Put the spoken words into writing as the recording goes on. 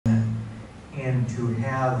and to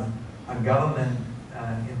have a government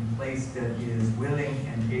in place that is willing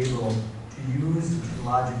and able to use the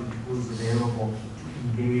technological tools available to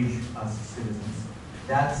engage us citizens.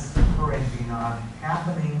 That's currently not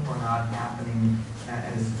happening or not happening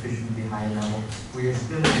at a sufficiently high level. We are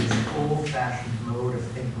still in this old-fashioned mode of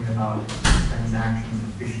thinking about transactions,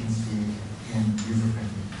 efficiency, and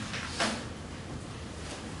user-friendly.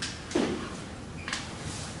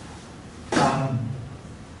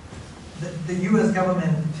 The U.S.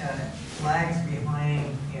 government lags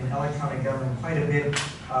behind in electronic government quite a bit,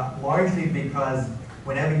 largely because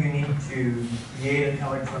whenever you need to create an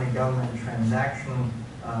electronic government transaction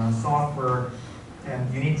software,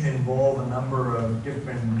 you need to involve a number of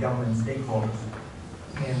different government stakeholders.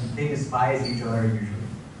 And they despise each other usually.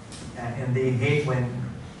 And they hate when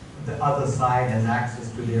the other side has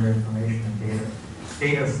access to their information and data.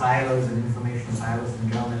 Data silos and information silos in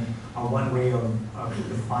government are one way of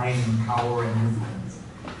defining power and influence.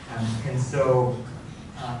 And so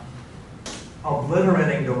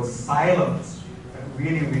obliterating those silos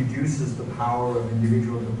really reduces the power of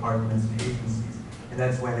individual departments and agencies. And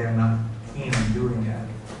that's why they're not keen on doing that.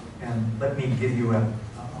 And let me give you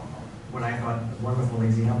what I thought a wonderful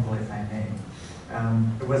example, if I may.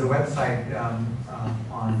 There was a website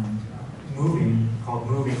on moving called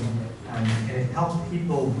Moving, and it helped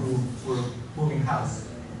people who were moving house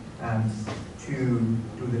to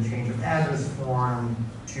do the change of address form,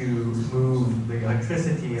 to move the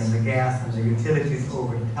electricity and the gas and the utilities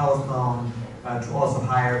over to telephone, to also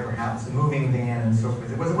hire perhaps a moving van and so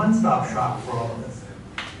forth. It was a one-stop shop for all of this.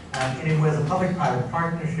 And it was a public-private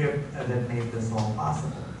partnership that made this all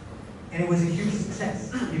possible. And it was a huge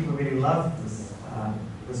success. People really loved this,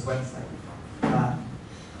 this website.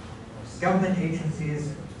 Government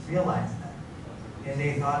agencies realized that. And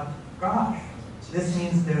they thought, gosh, this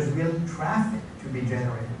means there's real traffic to be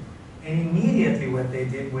generated. And immediately what they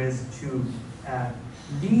did was to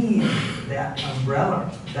leave that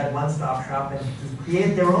umbrella, that one-stop shop, and to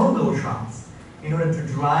create their own little shops in order to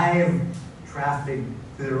drive traffic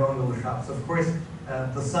to their own little shops. Of course,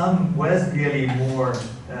 the sum was really more,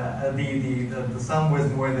 the sum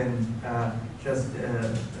was more than just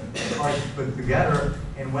parts put together.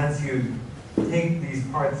 And once you take these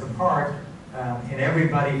parts apart, and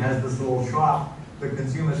everybody has this little shop, the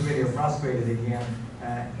consumers really are frustrated again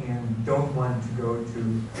and don't want to go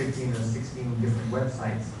to 15 or 16 different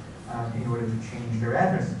websites in order to change their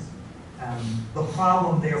addresses. The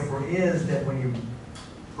problem, therefore, is that when you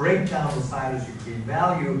break down the silos, you create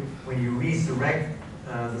value. When you resurrect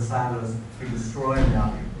the silos, you destroy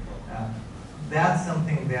value. That's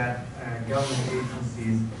something that government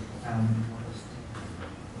agencies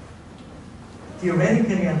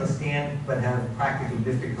theoretically understand, but have practical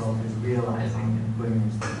difficulties realizing and putting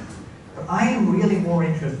in place. But I am really more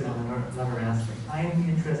interested in another aspect. I am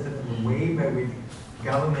interested in the way by which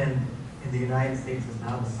government in the United States has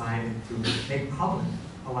now decided to make public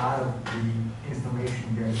a lot of the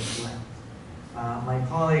information that is collected. My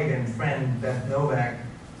colleague and friend Beth Novak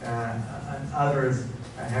and others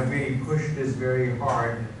have really pushed this very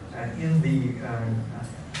hard in the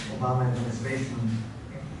Obama administration.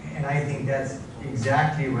 And I think that's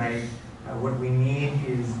exactly right. What we need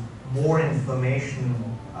is more information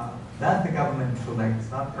that the government collects,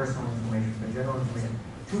 not personal information, but general information,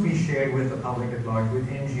 to be shared with the public at large, with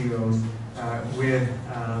NGOs, with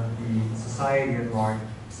the society at large,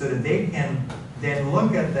 so that they can then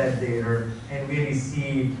look at that data and really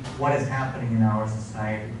see what is happening in our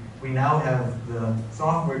society. We now have the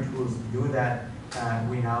software tools to do that.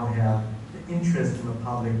 We now have the interest in the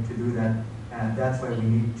public to do that. That's why we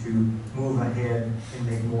need to move ahead and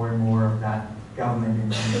make more and more of that government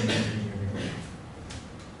information.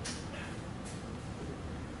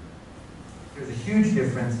 There's a huge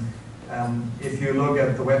difference if you look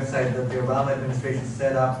at the website that the Obama administration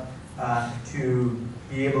set up to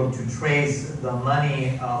be able to trace the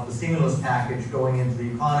money of the stimulus package going into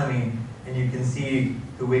the economy, and you can see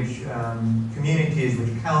to which communities,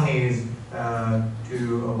 which counties,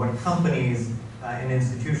 to what companies and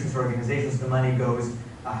institutions, organizations the money goes,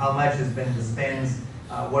 how much has been dispensed,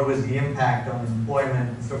 what was the impact on employment,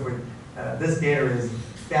 and so forth. This data is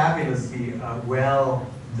fabulously well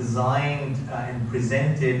designed and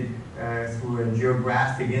presented through a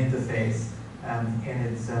geographic interface, and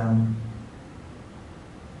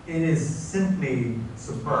it is simply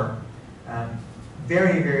superb.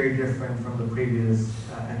 Very, very different from the previous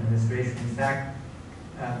administration. In fact,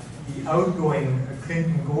 the outgoing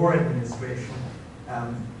Clinton-Gore administration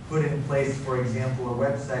put in place, for example, a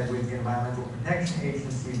website with the Environmental Protection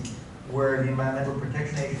Agency, where the Environmental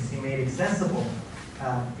Protection Agency made accessible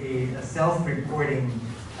a self-reporting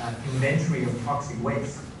inventory of toxic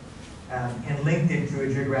waste and linked it to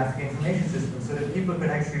a geographic information system so that people could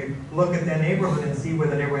actually look at their neighborhood and see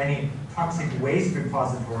whether there were any toxic waste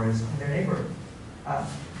repositories in their neighborhood.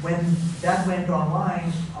 When that went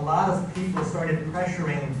online, a lot of people started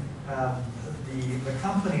pressuring the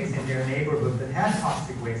companies in their neighborhood that had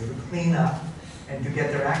toxic waste to clean up and to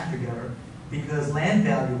get their act together because land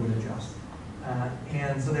value would adjust.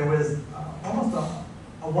 And so there was almost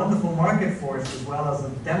a wonderful market force as well as a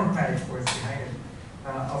democratic force behind it.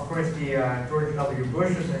 Of course, the George W.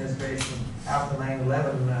 Bush administration after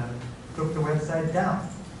 9/11 took the website down,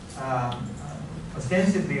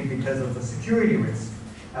 ostensibly because of the security risk.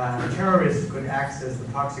 Terrorists could access the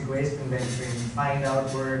toxic waste inventory and find out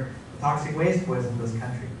where the toxic waste was in this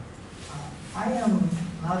country. I am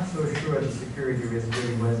not so sure the security risk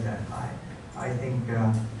really was that high. I think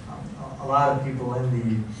a lot of people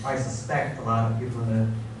I suspect a lot of people in the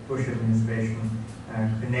Bush administration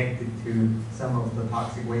connected to some of the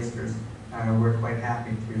toxic wasters were quite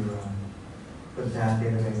happy to put that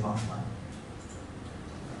database offline.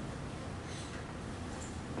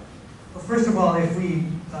 Well, first of all, if we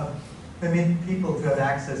permit people to have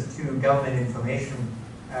access to government information,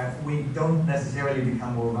 we don't necessarily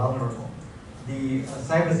become more vulnerable. The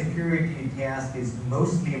cybersecurity task is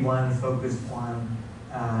mostly one focused on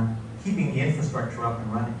keeping the infrastructure up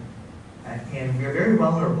and running. And we're very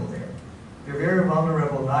vulnerable there. We're very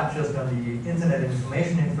vulnerable not just on the internet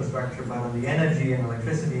information infrastructure, but on the energy and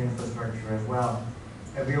electricity infrastructure as well.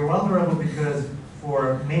 And we are vulnerable because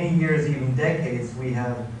for many years, even decades, we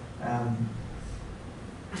have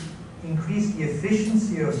increased the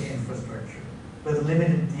efficiency of the infrastructure, but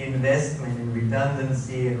limited the investment in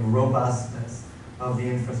redundancy and robustness of the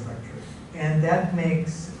infrastructure. And that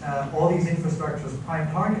makes all these infrastructures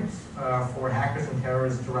prime targets for hackers and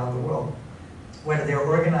terrorists around the world, whether they're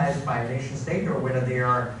organized by a nation state or whether they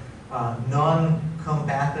are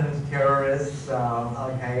non-combatant terrorists,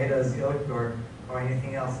 Al-Qaeda's ilk or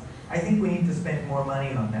anything else. I think we need to spend more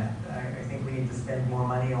money on that. I think we need to spend more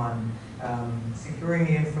money on securing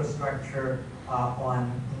the infrastructure,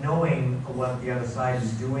 on knowing what the other side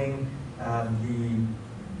is doing. The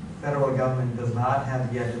federal government does not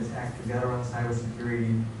have yet its act together on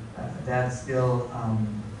cybersecurity. That's still a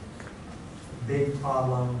big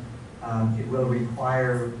problem. It will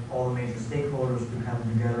require all the major stakeholders to come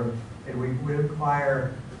together. It will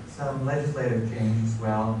require some legislative change as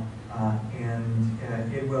well, and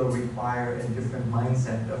it will require a different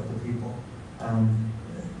mindset of the people.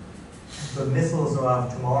 The missiles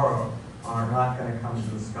of tomorrow are not going to come to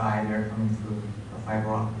the sky, they're coming through a fiber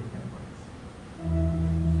optic network.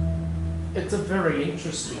 It's a very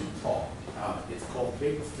interesting talk. It's called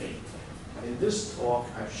Big Think. In this talk,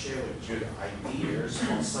 I've shared with you ideas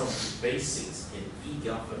on some of the basics in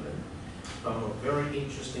e-government from a very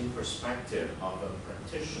interesting perspective of a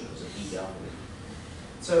practitioner of e-government.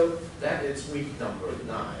 So that is week number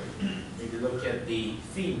 9. If you look at the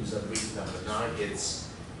themes of week number 9, it's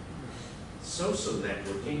social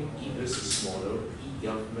networking, e-business model,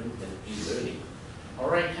 e-government, and e-learning. All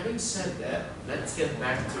right, having said that, let's get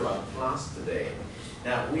back to our class today.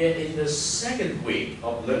 Now, we are in the second week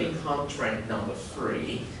of learning contract number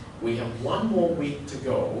 3. We have one more week to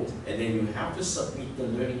go, and then you have to submit the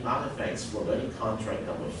learning artifacts for learning contract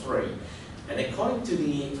number 3. And according to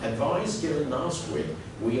the advice given last week,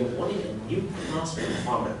 we are wanting a new class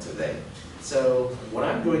format today. So what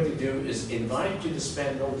I'm going to do is invite you to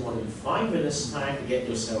spend no more than 5 minutes time to get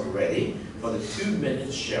yourself ready for the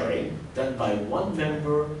 2-minute sharing done by one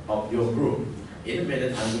member of your group. In a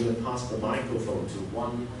minute, I'm going to pass the microphone to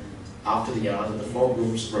one after the other, the 4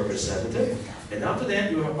 groups representative. And after that,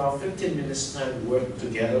 you have about 15 minutes time to work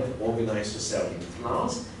together to organize yourself in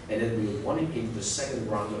class. And then we're wanting into the second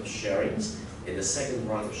round of sharings. In the second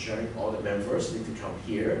round of sharing, all the members need to come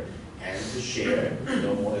here and to share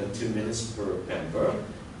no more than 2 minutes per member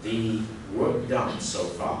the work done so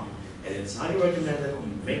far. And it's highly recommended that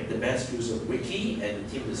you make the best use of Wiki and the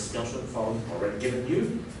team discussion forum already given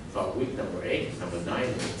you for week number 8, number 9,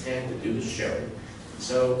 number 10 to do the sharing.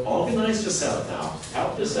 So organize yourself now,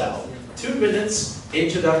 help yourself. 2 minutes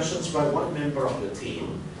introductions by one member of the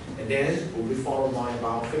team, and then will be followed by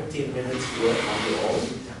about 15 minutes work on your own.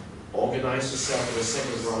 Organize yourself for the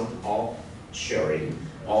second round of sharing.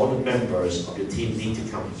 All the members of your team need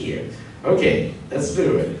to come here. Okay, let's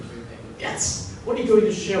do it. Yes. What are you going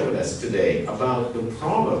to share with us today about the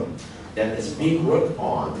problem that is being worked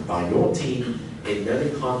on by your team in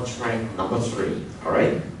learning contract number 3? All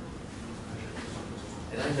right?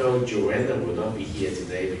 And I know Joanna will not be here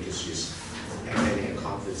today because she's attending a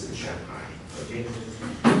conference in Shanghai. Okay?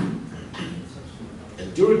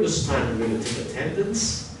 And during this time, we're going to take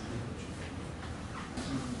attendance.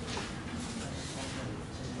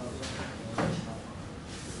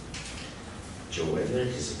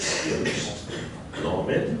 is excused.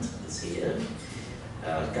 Norman is here.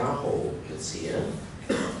 Gaho is here.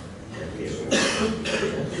 And we have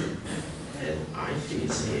here. And Ivy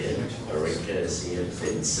is here. Erika is here.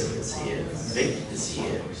 Vincent is here. Vic is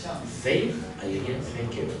here. Faith, are you here?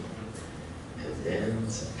 Thank you. And then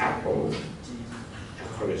Apple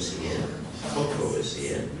is here. Coco is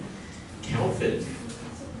here. Calvin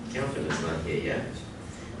is not here yet.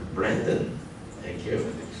 Brandon, thank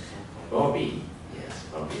you. Bobby, yes,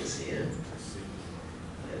 Bobby is here.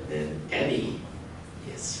 And then Eddie,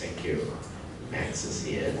 yes, thank you. Max is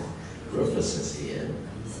here. Rufus is here.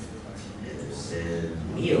 And then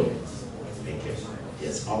Neil, thank you.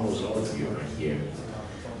 Yes, almost all of you are here.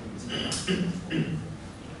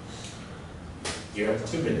 You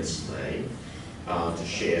have 2 minutes tonight to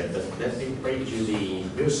share, but let me play you the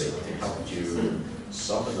music to help you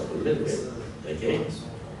soften up a little bit, okay?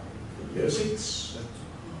 The music's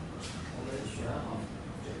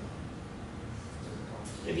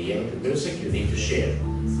in the end, the music you need to share.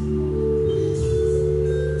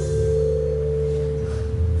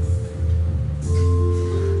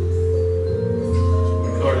 We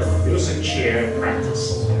call it music chair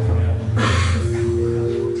practice.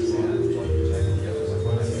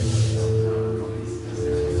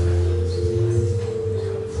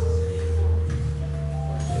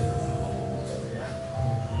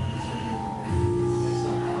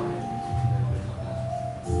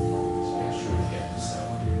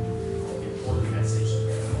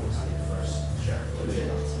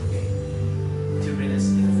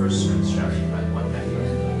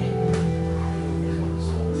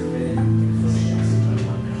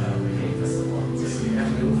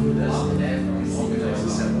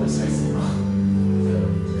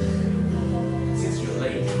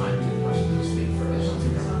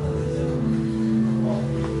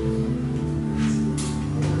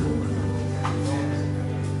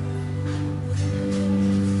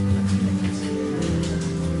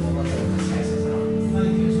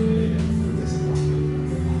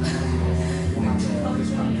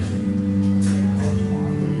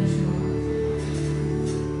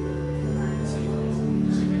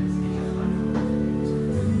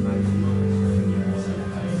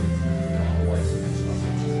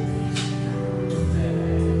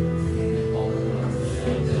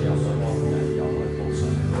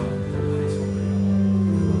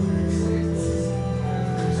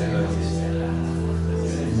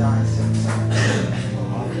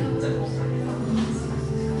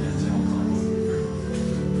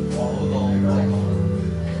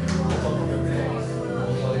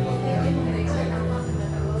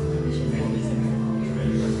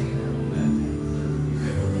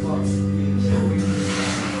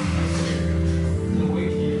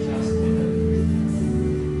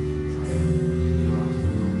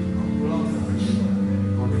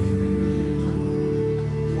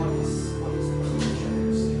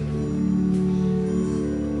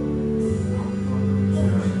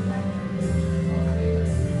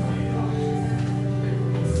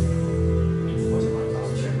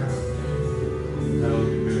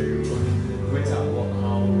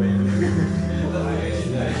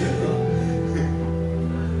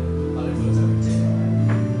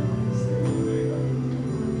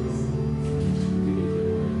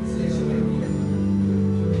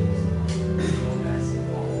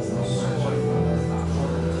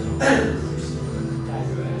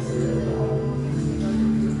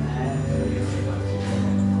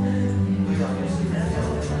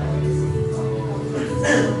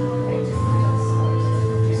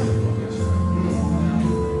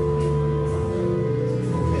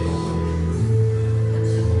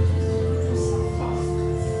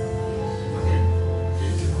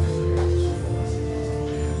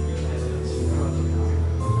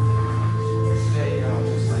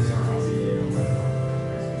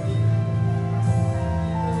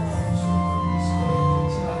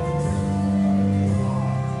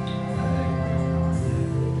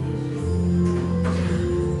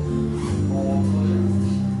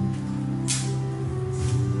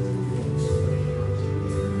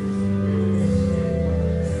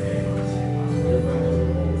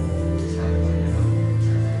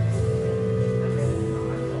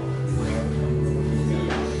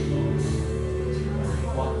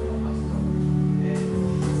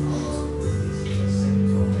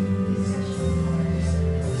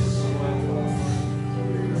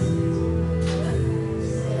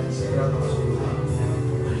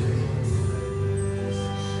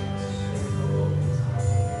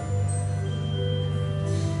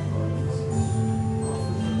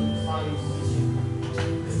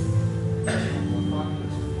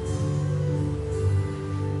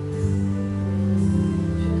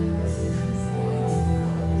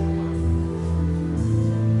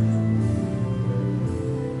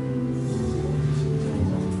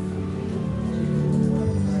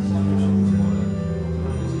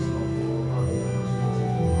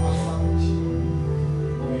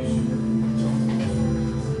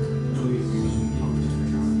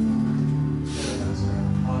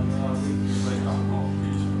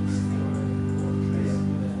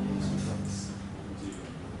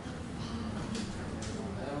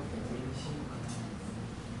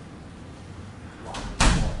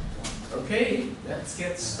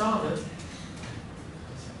 started.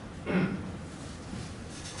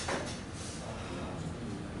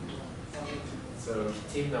 So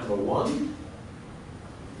team number 1.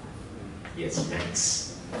 Yes,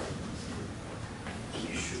 Max.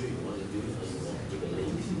 You sure you want to do it or you want to give a link?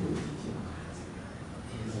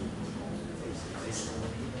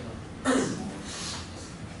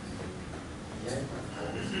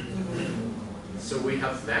 So we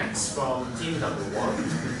have Max from team number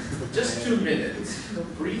 1. Just 2 minutes,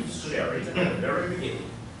 brief sharing at the very beginning.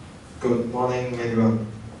 Good morning, everyone.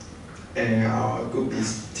 Our group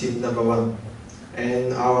is team number 1,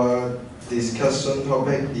 and our discussion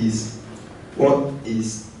topic is what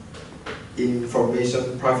is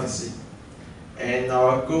information privacy. And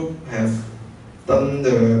our group have done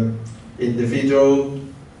the individual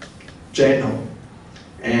journal,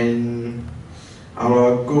 and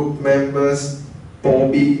our group members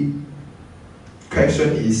Bobby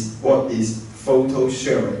question is what is photo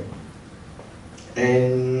sharing,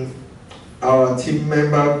 and our team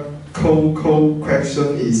member Coco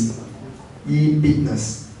question is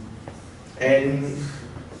e-business, and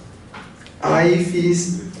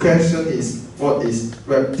Ivy's question is what is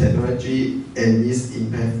web technology and its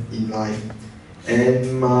impact in life,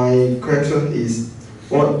 and my question is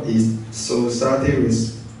what is society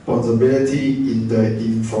responsibility in the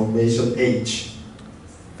information age.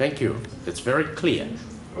 Thank you. It's very clear.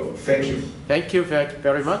 Oh, thank you. Thank you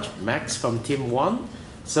very much, Max from team 1.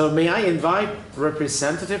 So may I invite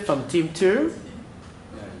representative from team 2?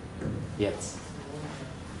 Yes.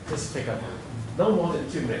 Just pick up. No more than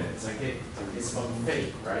 2 minutes, okay? It's from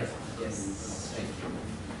Faith, right? Yes. Thank you.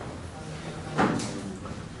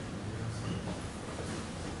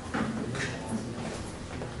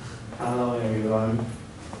 Hello everyone.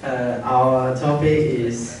 Our topic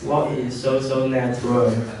is what is social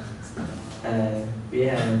network. We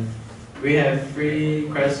have 3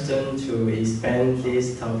 questions to expand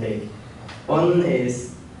this topic. One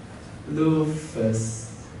is Rufus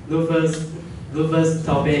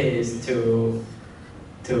topic is to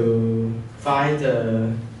find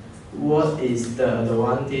what is the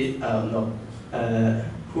advantage.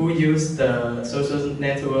 Who use the social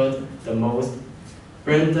network the most.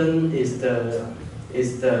 Brendan is the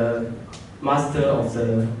master of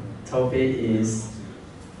the topic. Is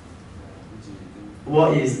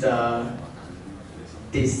what is the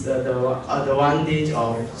advantage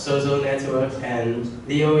of social network, and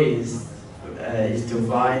Leo is to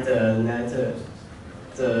find the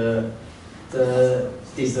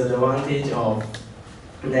disadvantage of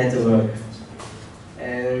network,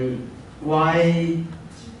 and why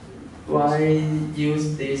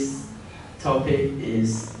use this topic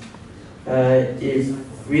is if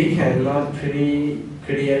we cannot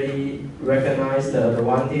clearly recognize the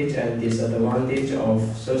advantage and disadvantage of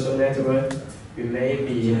social network, we may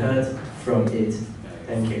be hurt from it.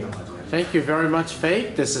 Thank you. Thank you very much,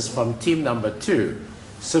 Faith. This is from team number 2.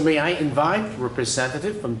 So may I invite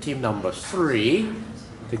representative from team number 3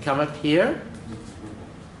 to come up here?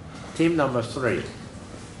 Team number 3.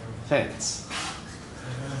 Thanks.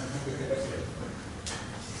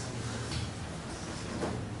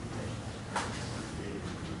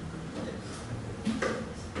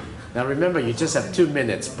 Now remember, you just have 2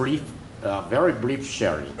 minutes, brief, very brief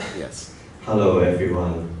sharing. Yes. Hello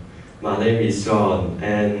everyone, my name is John,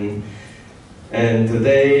 and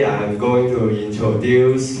today I'm going to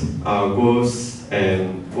introduce our groups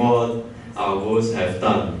and what our groups have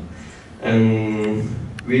done. And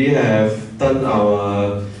we have done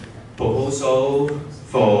our proposal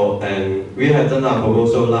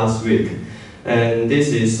last week, and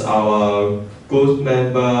this is our group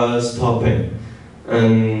members topic.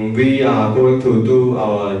 And we are going to do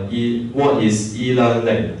our what is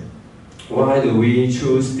e-learning. Why do we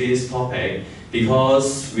choose this topic?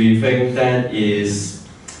 Because we think that is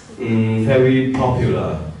very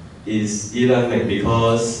popular, is e-learning,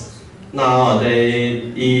 because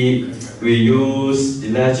nowadays we use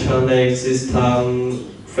electronic system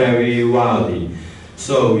very widely.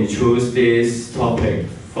 So we choose this topic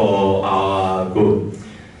for our group.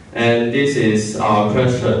 And this is our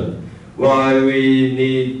question. Why we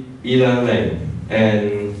need e-learning,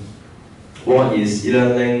 and what is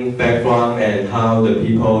e-learning background and how the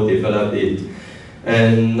people develop it.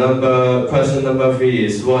 And question number 3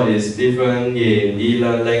 is what is different in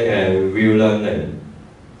e-learning and real learning.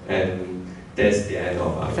 And that's the end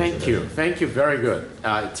of our Thank you. Thank you. Very good.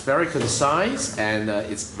 It's very concise and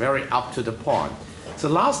it's very up to the point. So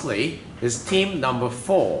lastly is team number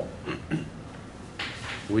 4.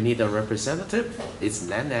 We need a representative. It's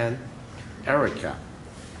Nan Erica.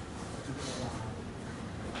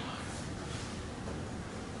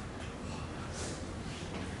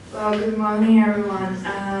 Good morning, everyone.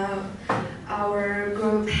 Our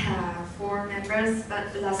group have 4 members,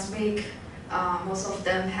 but last week most of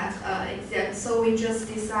them have exams, so we just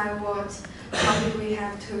decide what topic we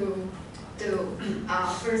have to do.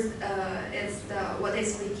 First is what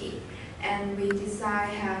is wiki, and we decide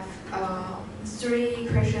have 3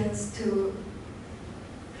 questions to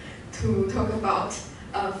talk about.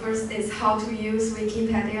 First is how to use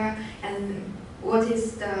Wikipedia, and what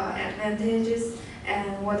is the advantages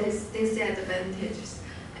and what is disadvantages.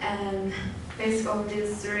 And based on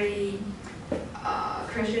these 3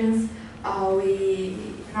 questions, we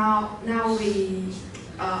now we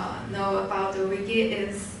know about the wiki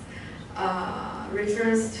is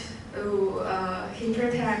refers to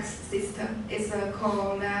hypertext system. It's a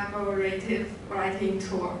collaborative writing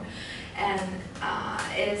tool, and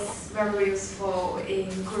it's very useful in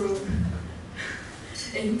group,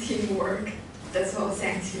 in teamwork. That's all.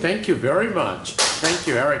 Thank you. Thank you very much. Thank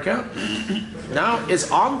you, Erica. Now it's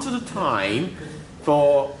on to the time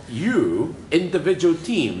for you, individual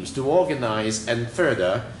teams, to organize and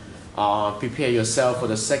further prepare yourself for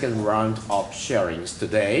the second round of sharings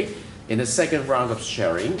today. In the second round of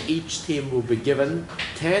sharing, each team will be given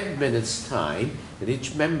 10 minutes time, and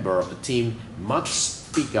each member of the team must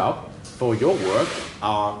speak up for your work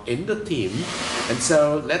in the team. And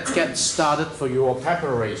so let's get started for your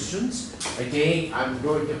preparations. Again, I'm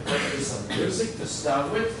going to play you some music to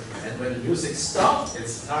start with, and when the music stops,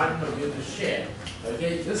 it's time for you to share.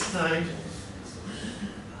 Okay, this time.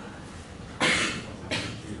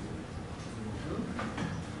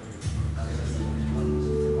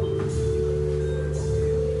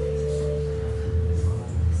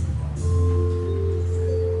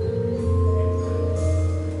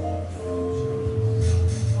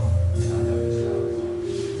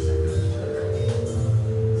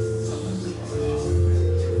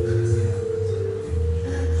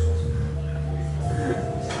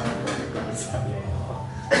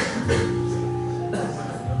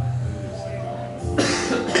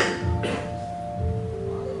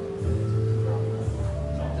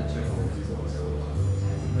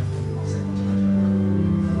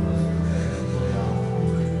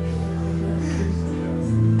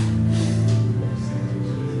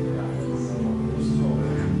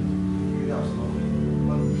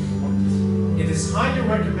 It's highly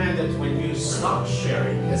recommended when you start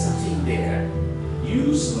sharing as a team there,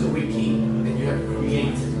 use the wiki that you have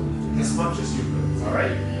created as much as you could, all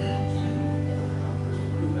right?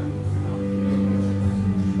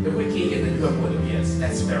 The wiki in the Google, yes,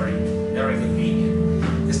 that's very, very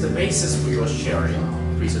convenient. It's the basis for your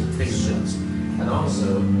sharing, presentations, and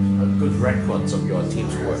also good records of your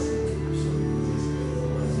team's work.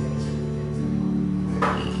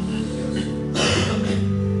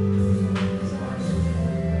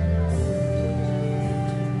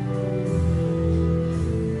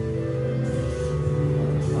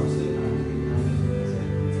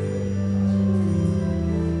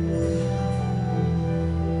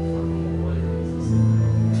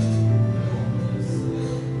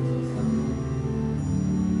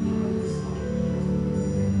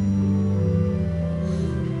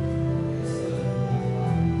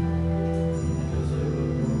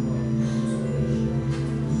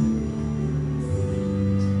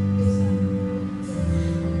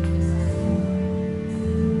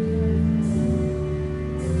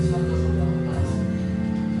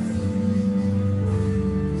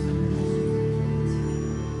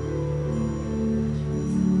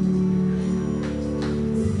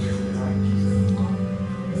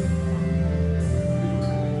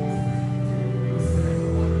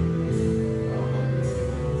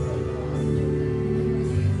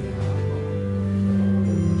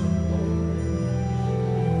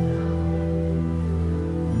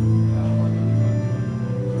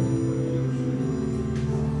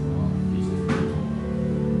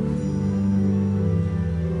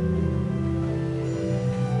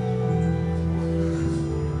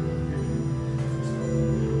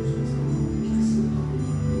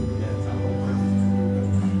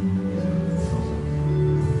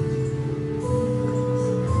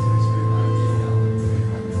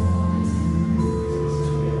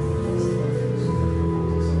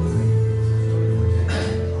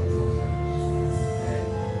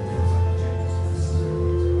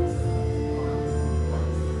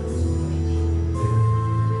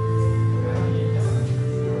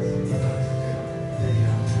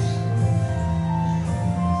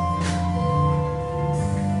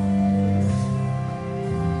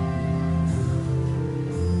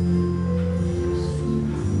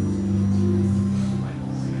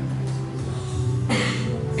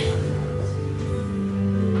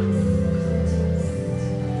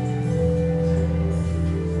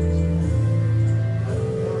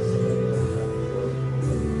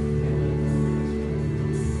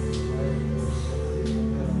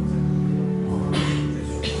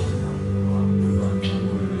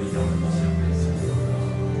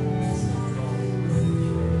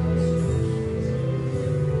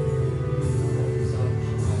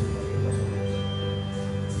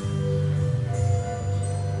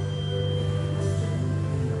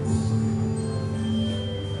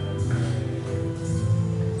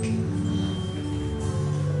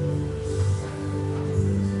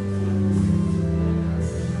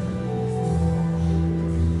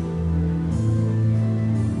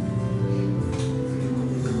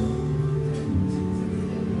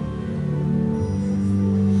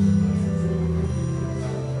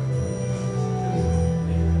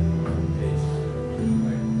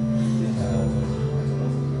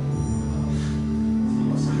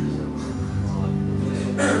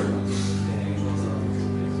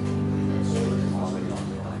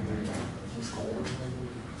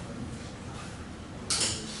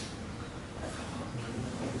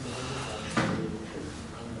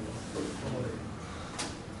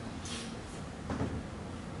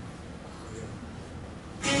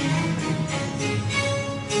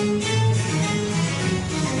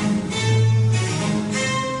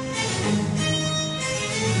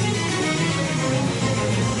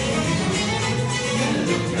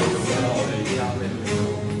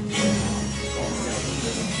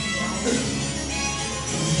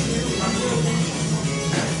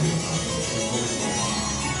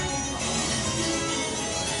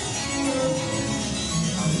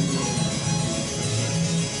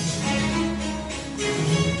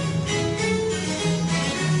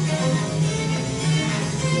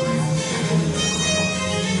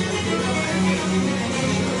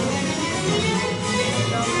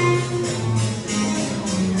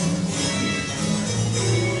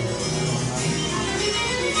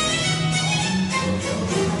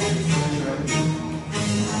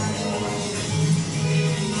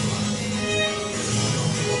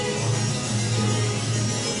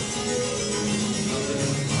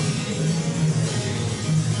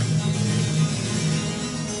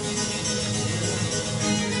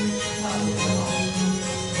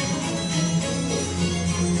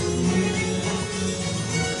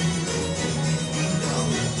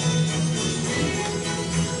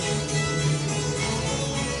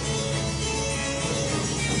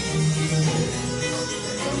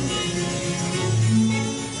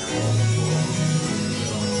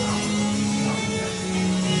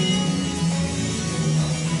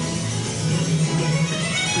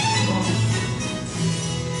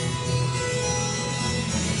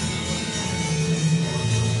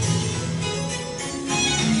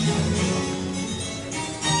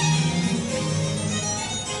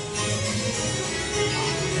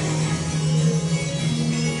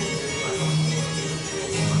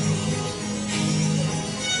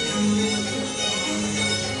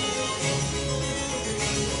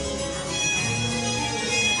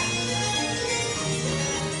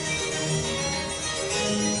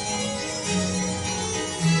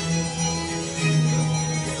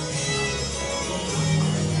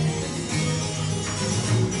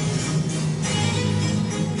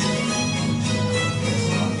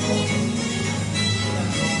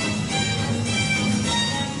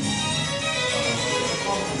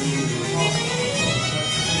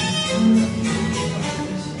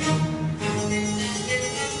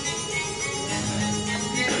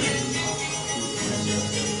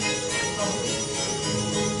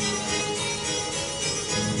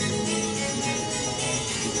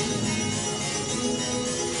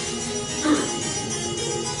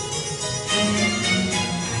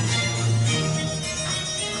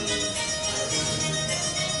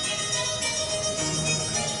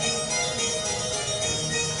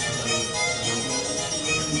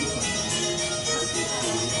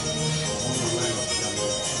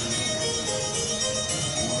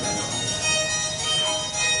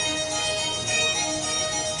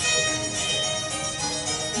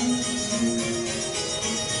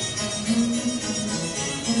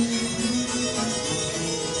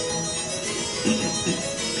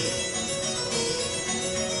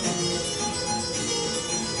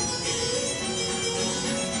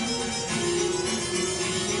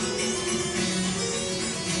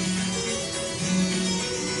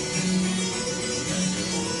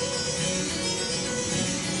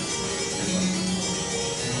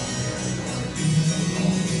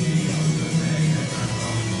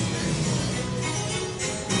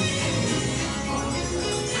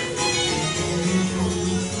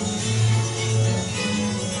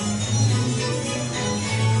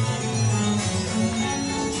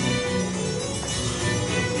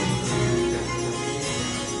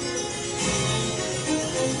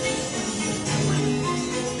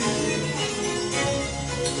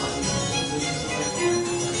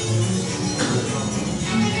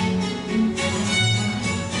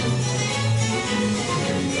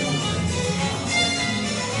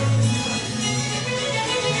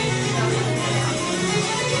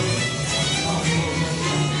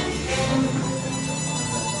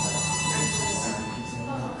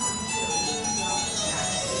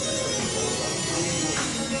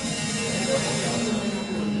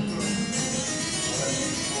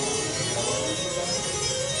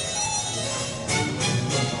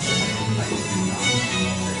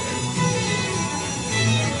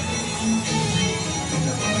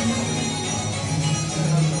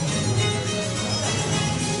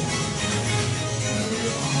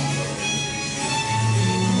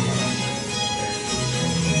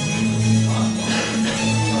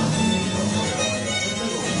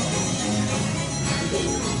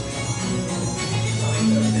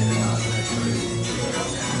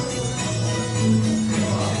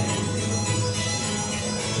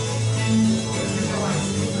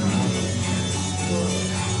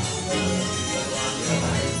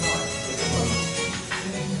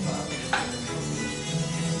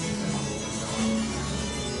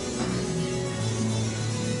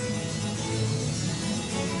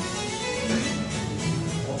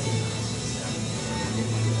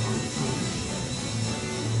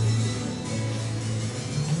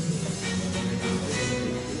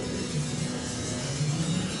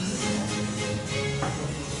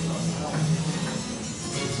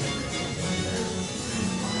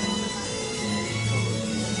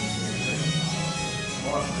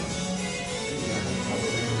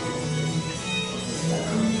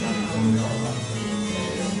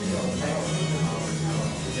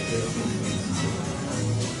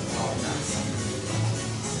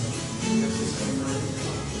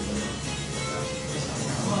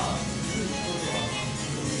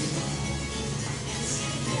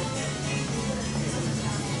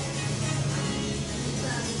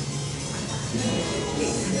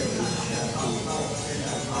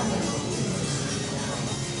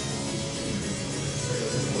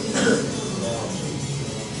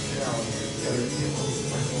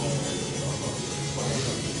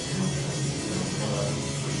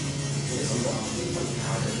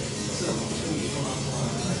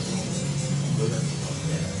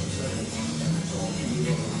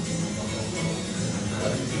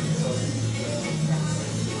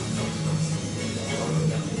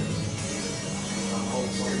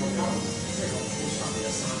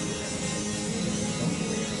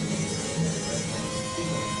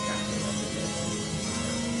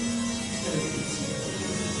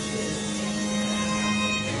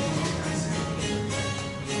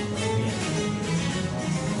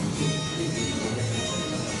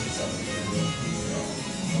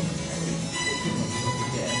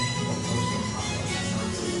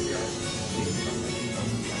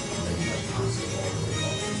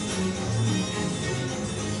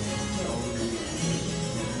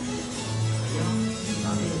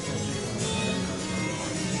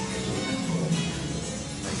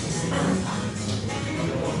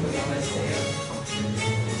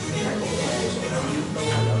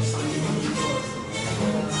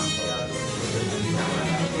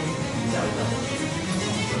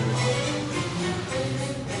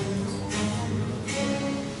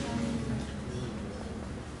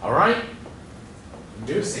 All right,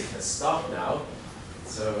 music has stopped now,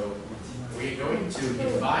 so we're going to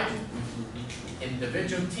invite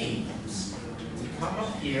individual teams to come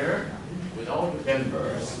up here with all the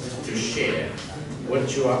members to share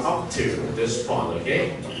what you are up to at this point,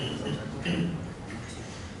 okay?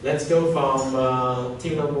 Let's go from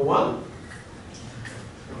team number 1.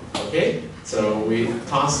 Okay, so we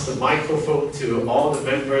pass the microphone to all the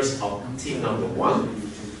members of team number 1.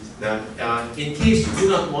 Now, in case you do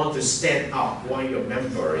not want to stand up while your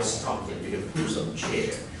member is talking, you can pull some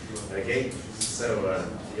chair. Okay, so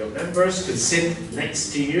your members could sit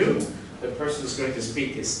next to you. The person who's going to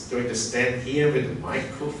speak is going to stand here with the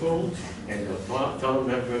microphone, and the fellow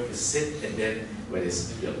member can sit, and then when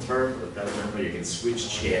it's your turn, the fellow member, you can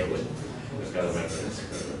switch chair with the fellow member and the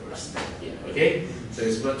fellow member stand here. Okay, so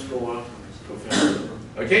it's much more professional.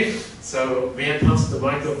 Okay, so may I pass the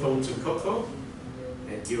microphone to Coco?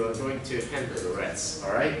 And you are going to handle the rest,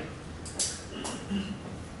 all right?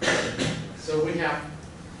 So we have,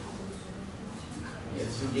 yes,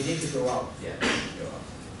 so you need to go out. Yeah, go out.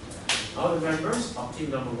 All the members of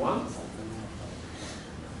team number 1.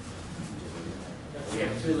 We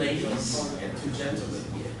have 2 ladies and 2 gentlemen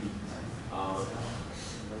here.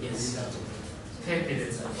 Yes, 10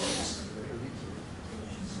 minutes at most.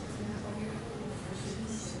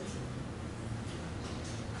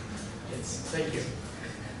 Yes, thank you.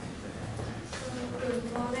 Good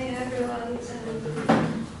morning, everyone.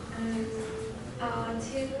 Our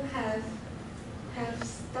team have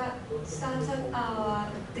started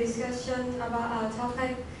our discussion about our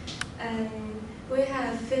topic, and we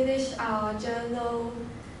have finished our journal.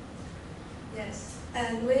 Yes,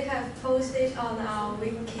 and we have posted on our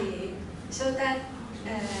wiki so that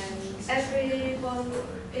everyone,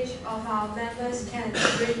 each of our members can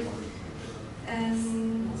read.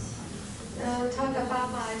 And talk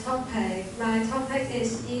about my topic. My topic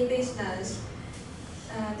is e-business.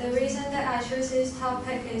 The reason that I choose this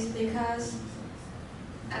topic is because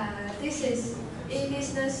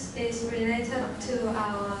e-business is related to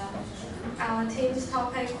our team's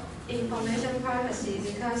topic, information privacy,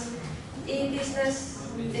 because e-business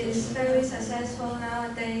is very successful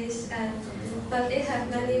nowadays, but it has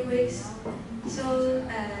many risks. So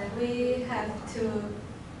we have to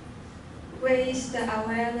raise the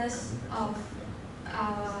awareness of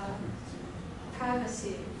our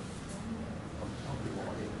privacy.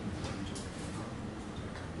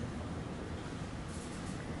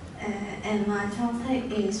 And my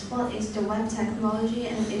topic is what is the web technology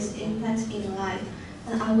and its impact in life.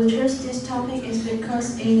 And I will choose this topic is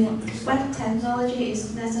because web technology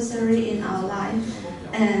is necessary in our life,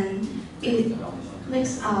 and it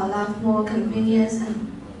makes our life more convenient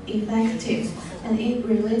and effective, and it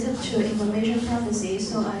related to information privacy,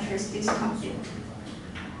 so I choose this topic.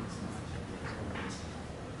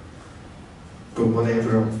 Good morning,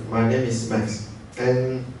 everyone. My name is Max,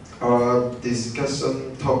 and our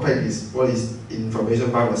discussion topic is what is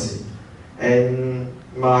information privacy. And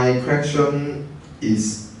my question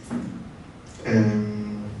is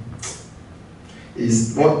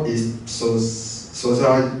what is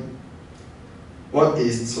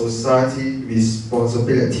society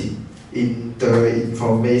responsibility in the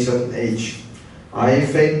information age? I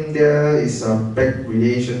think there is a big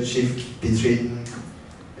relationship between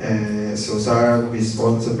social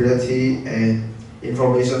responsibility and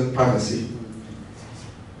information privacy.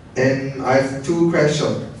 And I have 2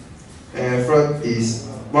 questions. First is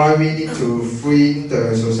why we need to free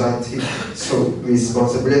the society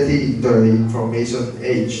responsibility in the information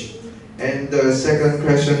age. And the second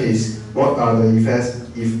question is, what are the effects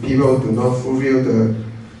if people do not fulfill the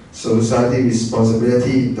society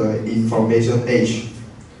responsibility in the information age?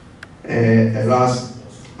 At last,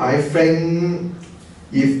 I think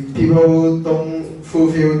if people don't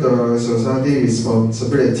fulfill the society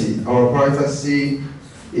responsibility, our privacy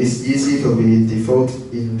is easy to be default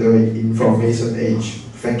in the information age.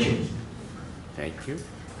 Thank you. Thank you.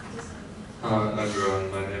 Hi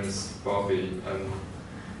everyone, my name is Bobby and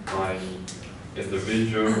my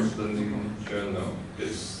individual learning journal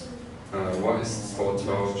is what is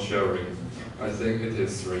photo sharing? I think it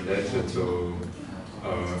is related to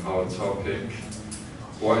our topic,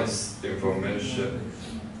 what is information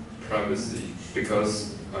privacy,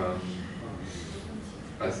 because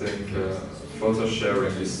I think photo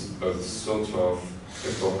sharing is a sort of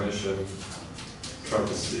information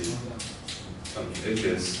privacy, and it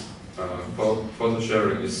is photo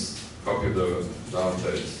sharing is popular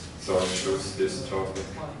nowadays, so I choose this topic.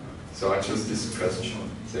 So I choose this question.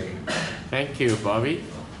 Thank you. Thank you, Bobby.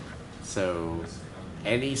 So,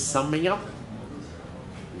 any summing up?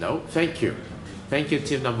 No? Thank you. Thank you,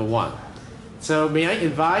 team number 1. So, may I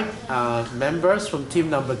invite members from team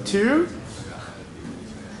number 2?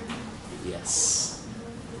 Yes.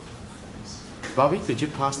 Bobby, could you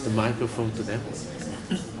pass the microphone to them?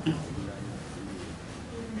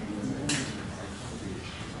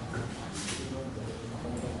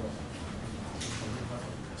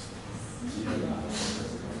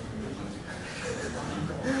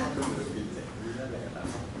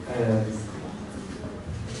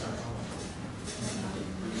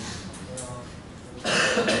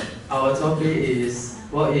 Our topic is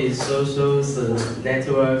what is social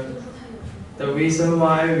network. The reason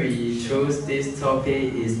why we chose this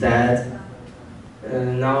topic is that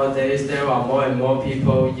nowadays there are more and more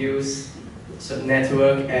people use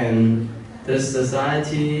network, and the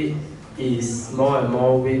society is more and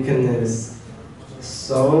more weakness.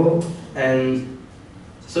 So, and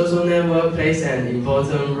social network plays an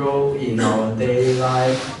important role in our daily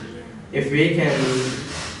life. If we can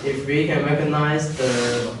recognize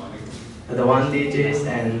the advantages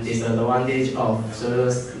and disadvantages of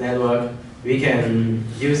social network, we can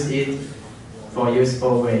use it for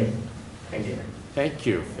useful way. Thank you. Thank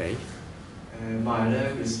you, Faith. My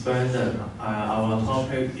name is Brandon. Our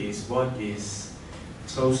topic is what is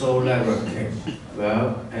social networking.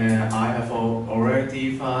 Well, I have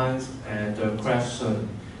already defined the question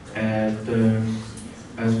and the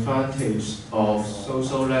advantage of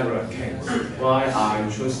social networking. Why I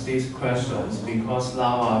choose these questions? Because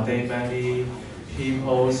nowadays many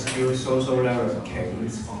people use social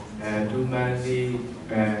networking to many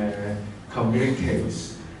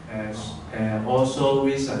communicates. Also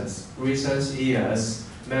recent years,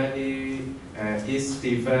 many it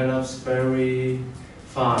develops very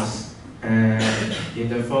fast. In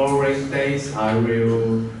the following days, I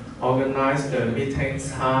will organize the meeting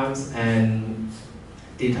times and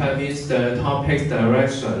determine the topic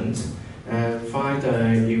directions and find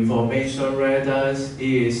the information whether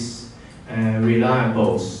is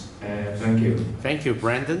reliable. Thank you. Thank you,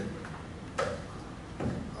 Brandon.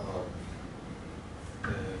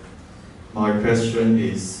 My question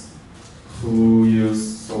is, who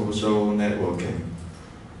use social networking?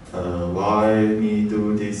 Why me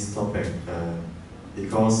do this topic?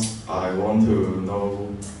 Because I want to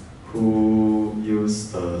know who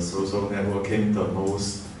use the social networking the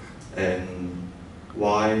most and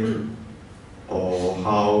why or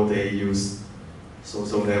how they use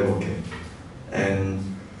social networking. And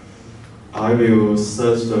I will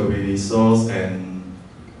search the resource and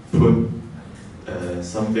put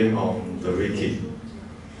something on the wiki.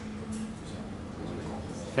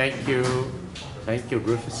 Thank you. Thank you,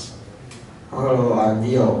 Rufus. Hello, I'm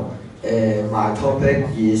Leo. My topic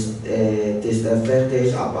is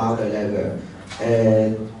disadvantage about the level.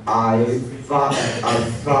 I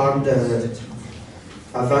found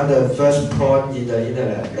the first point in the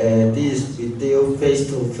internet. This reduce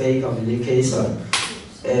face-to-face communication.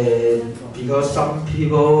 Because some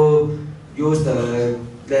people use the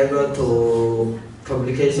level to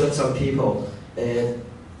communication. Some people it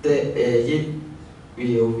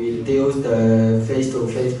will reduce the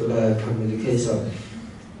face-to-face communication.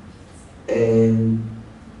 And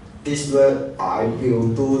this work I will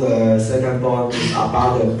do the second point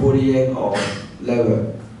about the bullying or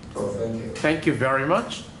level. So thank you. Thank you very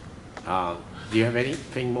much. Do you have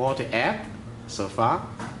anything more to add so far?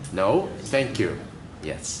 No? Thank you.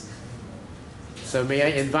 Yes. So may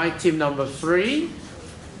I invite team number 3?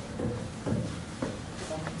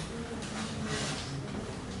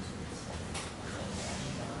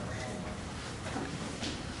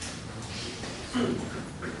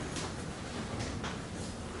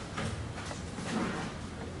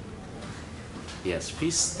 Yes,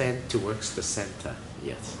 please stand towards the center.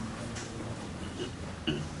 Yes.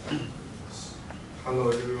 Hello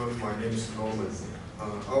everyone, my name is Norman.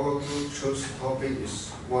 Our group chose topic is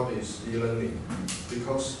what is e-learning,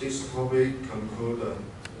 because this topic concludes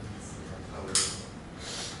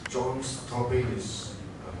John's topic is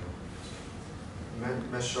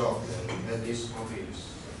mashup, and this topic is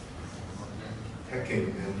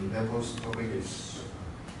hacking, and Apple's topic is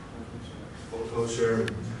photo sharing.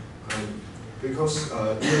 Because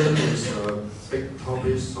e-learning is a big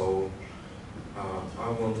topic, so I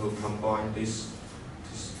want to combine this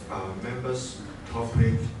members'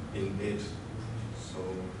 topic in it. So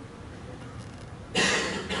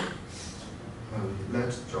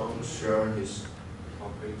let John share his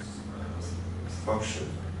topic's function.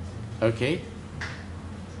 Okay.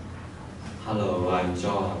 Hello, I'm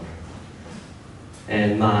John.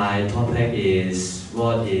 And my topic is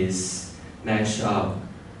what is mashup.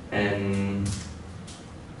 And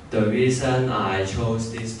the reason I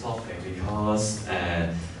chose this topic because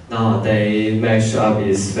nowadays mashup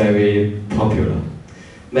is very popular.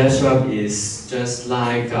 Mashup is just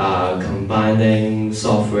like combining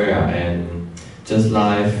software, and just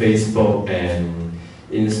like Facebook and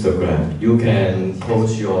Instagram. You can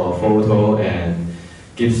post your photo and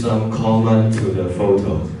give some comment to the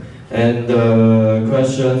photo. And the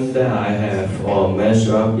question that I have on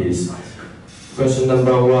mashup is question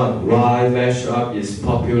number 1, why mashup is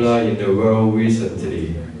popular in the world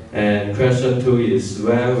recently? And question 2 is,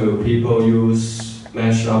 where will people use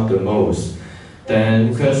mashup the most?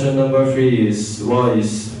 Then question number 3 is, what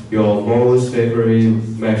is your most favorite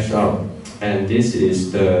mashup? And this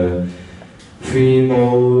is the 3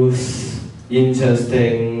 most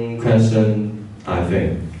interesting question, I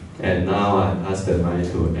think. And now I ask the mic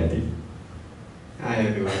to Eddie. Hi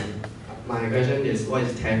everyone. My question is, what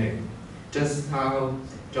is tagging? Just how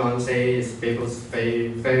John says people's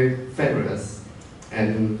favorites,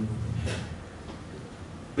 and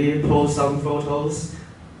we post some photos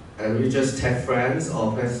and we just tag friends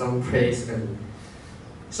or press some praise. And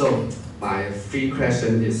so my 3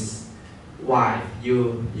 question is, why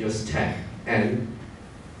you use tag and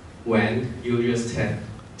when you use tag.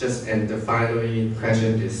 And the final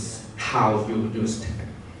question is how you use tag.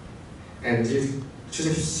 And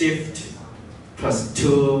just shift plus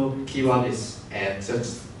 2 keyword is add.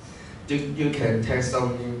 Just you can tag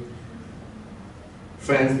some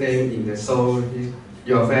friend's name in the, so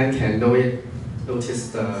your friend can notice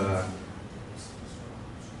the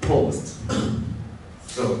post.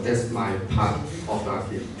 So that's my part of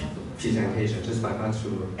the presentation. Just my part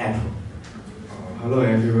to Apple. Hello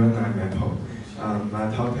everyone, I'm Apple. My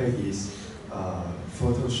topic is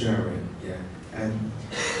photo sharing. Yeah, and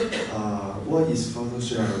what is photo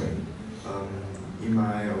sharing? In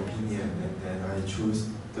my opinion, and then I choose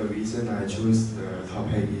the reason I choose the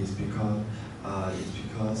topic is because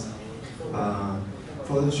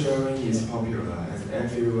photo sharing is popular, and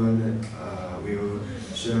everyone will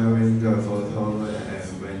sharing the photo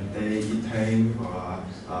and when they eating or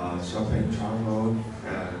shopping travel,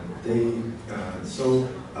 so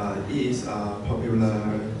it is a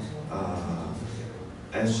popular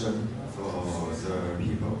action for the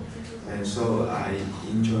people, and so I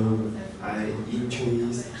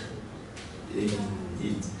interest in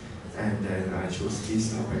it, and then I choose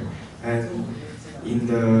this topic. And in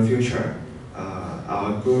the future,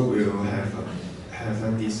 our group will have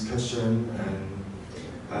a discussion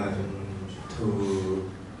and to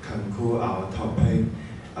conclude our topic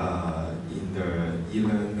in the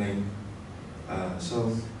e-learning. That's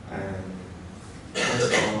all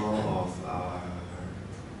of our.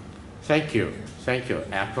 Thank you,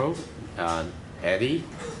 April, Eddie,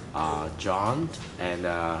 John, and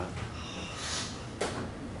I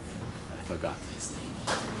forgot his name.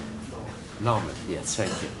 Norman. Yes,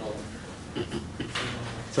 thank you.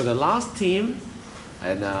 So the last team,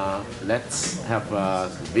 and let's have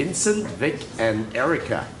Vincent, Vic, and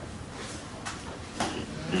Erica.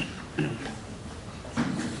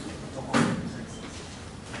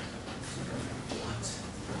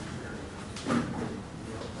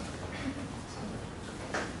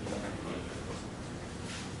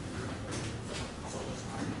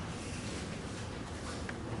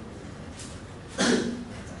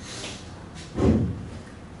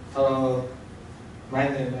 Hello, my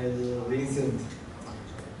name is Vincent.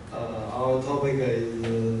 Our topic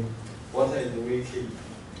is what is wiki?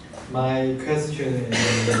 My question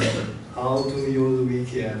is how to use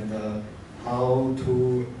wiki and how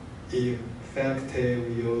to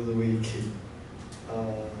effectively use wiki.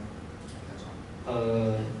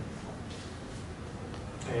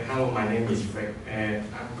 Hello, my name is Frank, and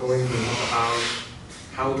I'm going to talk about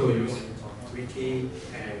how to use wiki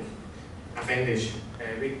and advantage.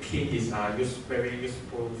 Wiki is a very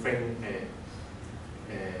useful thing in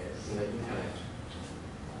the internet.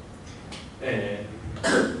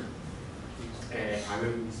 I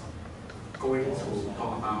will going to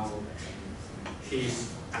talk about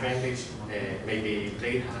his advantage. Maybe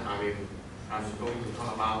later I'm going to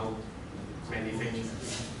talk about many things.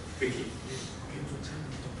 Vicky.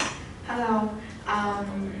 Hello.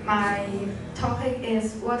 My topic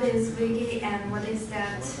is what is Wiki and what is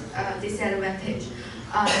that disadvantage.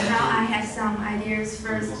 Now I have some ideas.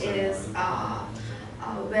 First is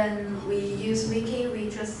when we use Wiki, we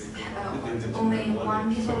just only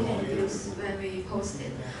one people can use when we post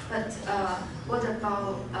it. But what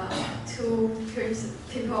about two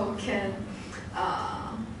people can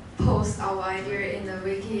post our idea in the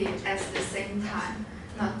Wiki at the same time,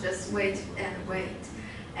 not just wait and wait.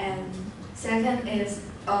 And second is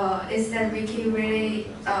that Wiki really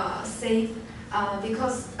safe?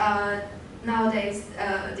 Because nowadays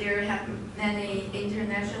there have many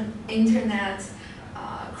internet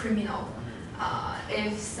criminal.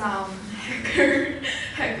 If some hacker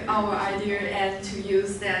hack our idea and to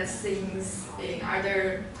use that things in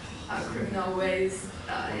other criminal ways,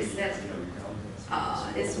 is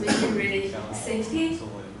Wiki really safety?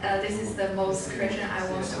 This is the most question I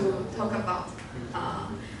want to talk about.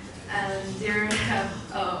 And there have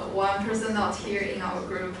one person not here in our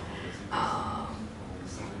group.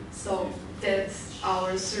 So that's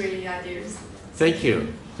our three ideas. Thank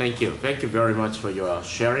you. Thank you. Thank you very much for your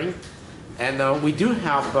sharing. And we do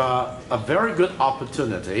have a very good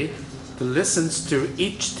opportunity to listen to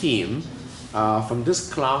each team from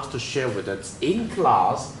this class to share with us in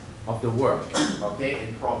class of the work, okay,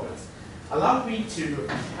 in progress. Allow me to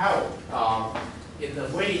help in the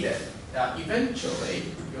way that eventually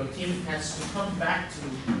your team has to come back to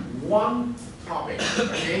one topic,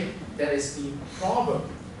 okay, that is the problem,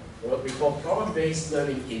 what we call problem-based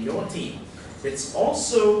learning in your team. It's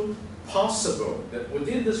also possible that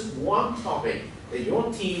within this one topic that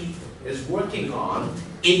your team is working on,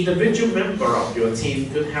 individual member of your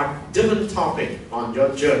team could have different topic on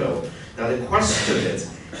your journal. Now the question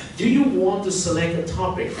is, do you want to select a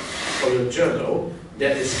topic for your journal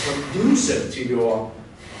that is conducive to your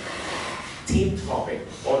team topic,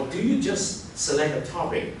 or do you just select a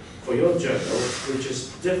topic for your journal which is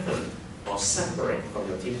different or separate from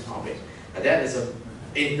your team topic? And that is an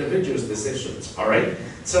individual's decisions, all right?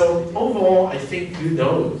 So overall, I think you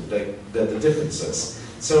know the differences.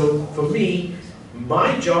 So for me,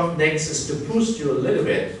 my job next is to push you a little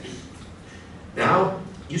bit. Now,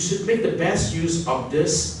 you should make the best use of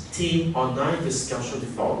this team online discussion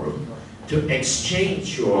forum to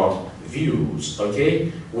exchange your views,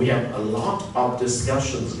 okay? We have a lot of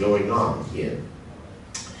discussions going on here.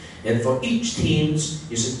 And for each team,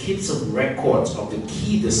 you should keep some records of the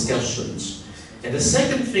key discussions. And the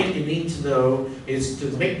second thing you need to know is to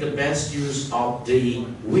make the best use of the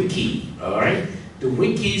wiki, all right? The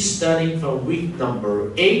wiki starting from week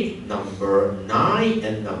number 8, number 9,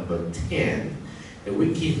 and number 10. The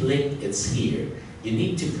wiki link is here. You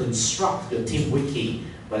need to construct your team wiki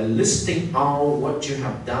by listing all what you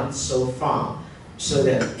have done so far, so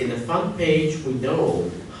that in the front page we know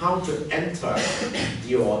how to enter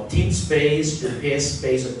your team space, your pair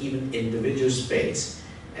space, or even individual space.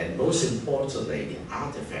 And most importantly, the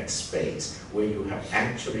artifact space, where you have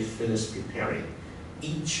actually finished preparing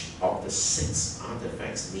each of the 6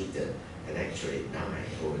 artifacts needed, and actually 9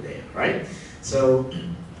 over there, right? So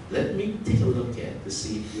let me take a look at to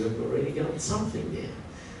see if you have already got something there.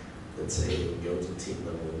 Let's say we go to team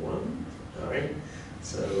number 1, all right?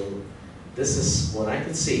 So this is what I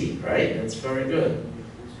can see, right? That's very good.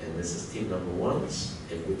 And this is team number 1.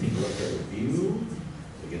 If we take a look at the view,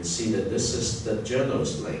 you can see that this is the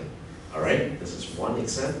journals link. All right, this is one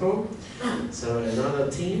example. So another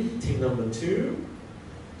team, team number 2.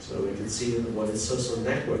 So we can see what is social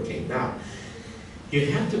networking. Now, you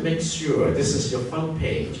have to make sure this is your front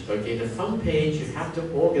page. Okay, the front page, you have to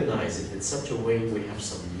organize it in such a way we have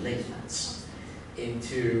some links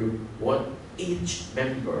into what each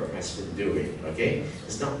member has been doing. Okay,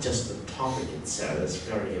 it's not just the topic itself, it's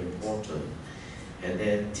very important. And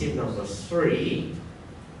then team number 3.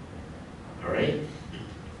 All right,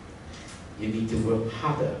 you need to work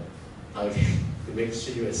harder, okay, to make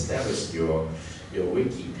sure you establish your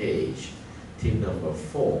wiki page. Team number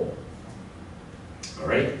 4. All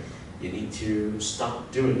right, you need to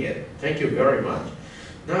start doing it. Thank you very much.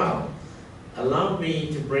 Now, allow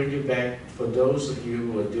me to bring you back, for those of you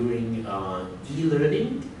who are doing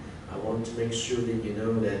e-learning, I want to make sure that you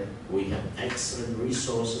know that we have excellent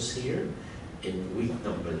resources here in week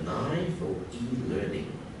number 9 for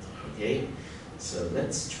e-learning. Okay, so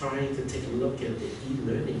let's try to take a look at the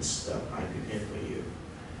e-learning stuff I prepared for you.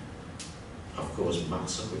 Of course, Mark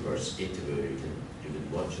Zuckerberg's interview, you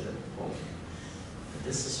can watch it at home.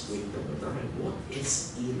 This is week number 9. What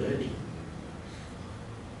is e-learning?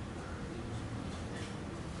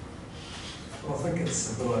 Well, I think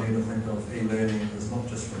it's a good idea to think of e-learning as not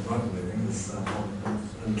just remote learning, as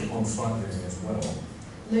on-site learning as well.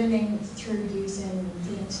 Learning through using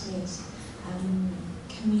the internet,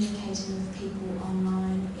 communicating with people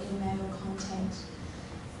online, email contact,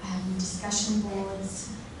 discussion boards,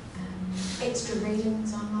 extra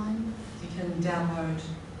readings online. You can download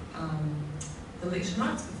the lecture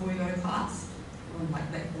notes before you go to class, on like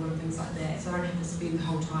Blackboard and things like that, so I don't have to spend the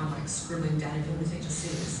whole time like scribbling down everything the teacher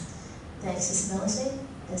says. The accessibility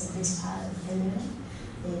is the best part of e-learning.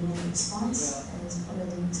 The immediate response is probably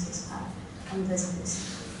the next best part. I'm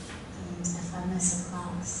visitors. And if I miss a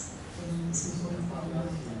class, then it's important for me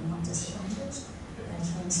that I'm not disadvantaged, but I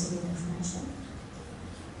can see the information.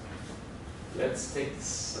 Let's take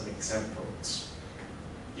some examples.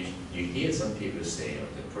 You hear some people say, oh,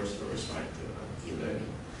 the person responding to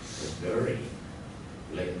e-learning is very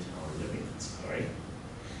late or limited, right?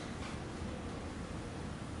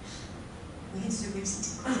 We had to do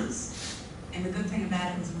web-centered quizzes, and the good thing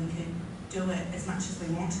about it was we could do it as much as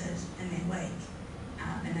we wanted in that week,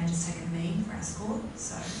 and they just take a mean for our score.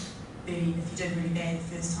 So if you did really bad the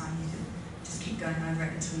first time, you could just keep going over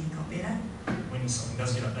it until you got better. When something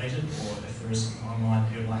does get updated, or if there is something online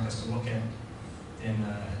that you'd like us to look at, then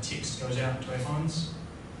a text goes out to our phones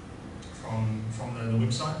from the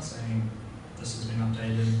website saying this has been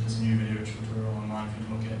updated, there's a new video tutorial online for you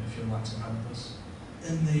to look at if you'd like some help with this.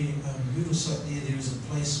 In the Moodle site there is a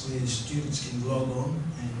place where students can log on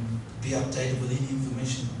and be updated with any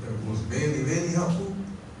information. It was really, really helpful,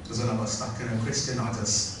 because when I got stuck in a question, I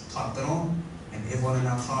just typed it on, and everyone in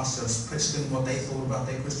our class just pitched in what they thought about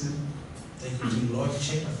their question. They could do live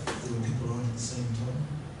chat if there were people on at the same time.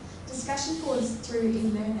 Discussion boards through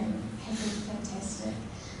e-learning have been fantastic.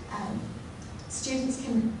 Students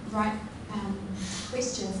can write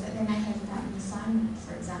questions that they may have about an assignment,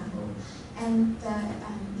 for example, and the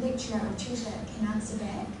lecturer or tutor can answer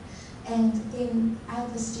back, and then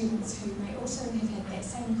other students who may also have had that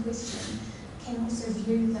same question can also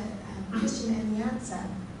view the question and the answer.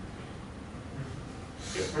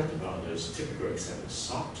 You've heard about those typical examples,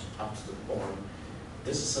 soft, up to the point.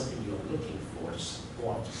 This is something you're looking for to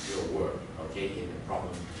support your work, okay, in the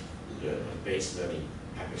problem-based learning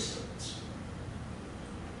episodes.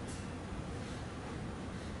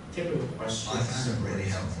 Typical questions. I found it really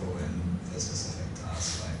helpful in for specific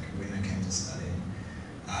tasks, like when it came to studying,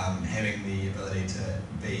 having the ability to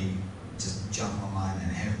just jump online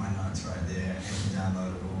and have my notes right there, have them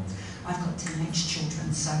downloadable. I've got teenage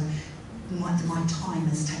children, so my time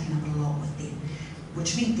is taken up a lot with them,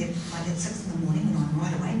 which meant that like at 6 in the morning when I'm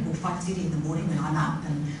right awake, or 5:30 in the morning when I'm up,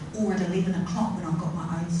 or at 11 o'clock when I've got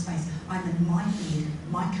my own space, I'm in my bed,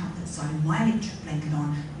 my comfort zone, my electric blanket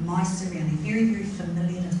on, my surrounding, very, very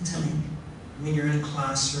familiar to me. When you're in a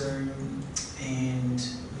classroom and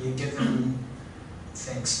you're given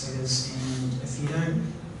facts, figures, and if you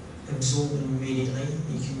don't absorb them immediately,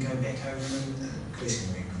 you can go back over them. The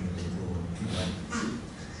question can be incredibly broad. Like,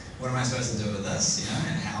 what am I supposed to do with this,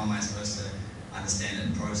 and how am I supposed to understand it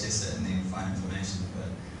and process it and then find information? But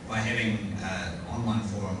by having online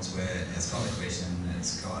forums where it's got the question,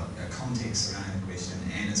 it's got a context surrounding the question,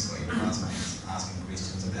 and it's got your classmates asking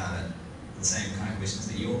questions about it, the same kind of questions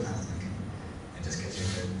that you're kind of thinking, it just gives you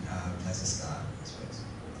a good place to start, I suppose.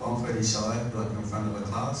 I'm pretty shy, like in front of a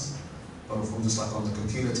class, but if I'm just like on the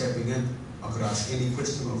computer tapping in, I could ask any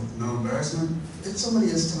question with no embarrassment. If somebody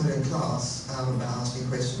is timid in class about asking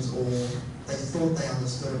questions, or they thought they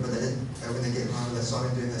understood it, but they didn't, when they get home and they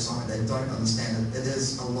started doing the assignment, they don't understand it, it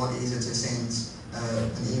is a lot easier to send an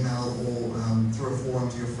email or through a forum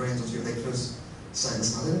to your friends or to your lecturers, say,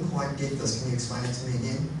 listen, I didn't quite get this, can you explain it to me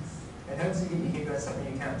again? It helps you get your head around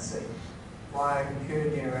something you can't see. Via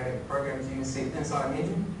computer-generated programs, you can see inside an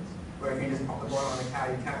engine, where if you just pop the bottom on the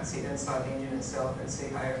car, you can't see inside the engine itself and see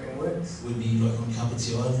how everything works. We'd be like on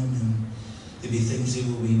Kapiti Island, and there'd be things there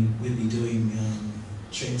where we'd be doing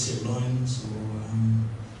transit lines or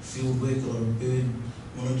field work or bird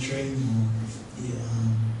monitoring or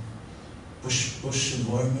bush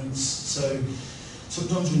environments. So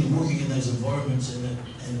sometimes when you're walking in those environments and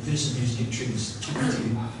the person who's lecturing is talking to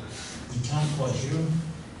you, you can't quite hear them.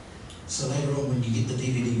 So later on when you get the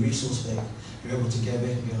DVD resource back, you're able to go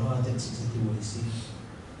back and go, oh, that's exactly what he said.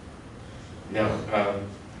 Now,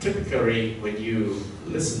 Typically, when you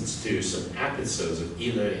listen to some episodes of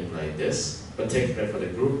e-learning like this, particularly for the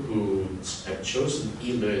group who have chosen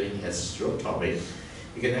e-learning as your topic,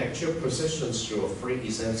 you can actually position through a free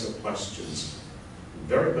essential questions,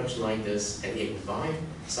 very much like this, and invite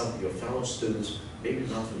some of your fellow students, maybe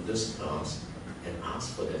not from this class, and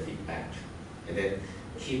ask for their feedback. And then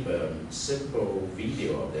keep a simple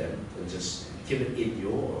video of them and just keep it in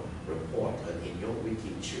your report and in your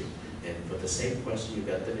wiki too. And for the same question, you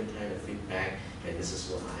got different kind of feedback, and this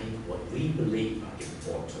is what we believe are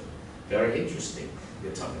important. Very interesting.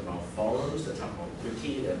 They're talking about forums, they're talking about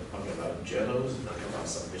wiki, they're talking about journals, they're talking about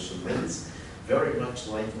submission minutes. Very much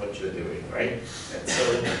like what you're doing, right? And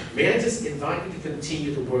so may I just invite you to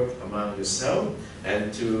continue to work among yourself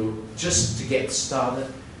and to get started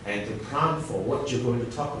and to plan for what you're going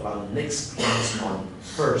to talk about next class on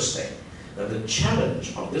Thursday. Now the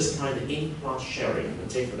challenge of this kind of in-class sharing,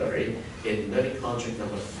 particularly in learning contract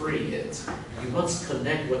number 3, is you must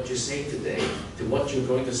connect what you say today to what you're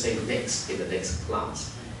going to say next in the next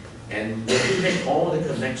class. And when you make all the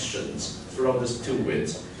connections throughout these 2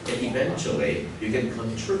 weeks, and eventually you can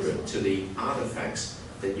contribute to the artifacts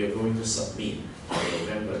that you're going to submit on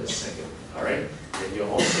November the 2nd. All right? And you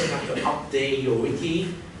also have to update your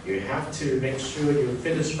wiki. You have to make sure you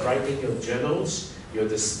finish writing your journals, your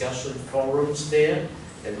discussion forums there,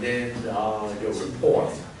 and then your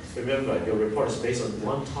report. Remember, your report is based on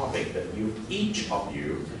one topic, but each of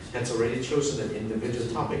you has already chosen an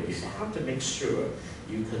individual topic. You have to make sure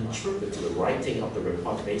you contribute to the writing of the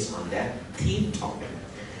report based on that team topic.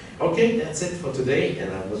 Okay, that's it for today,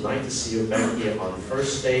 and I would like to see you back here on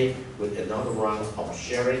Thursday with another round of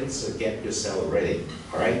sharing, so get yourself ready.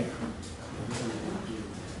 All right?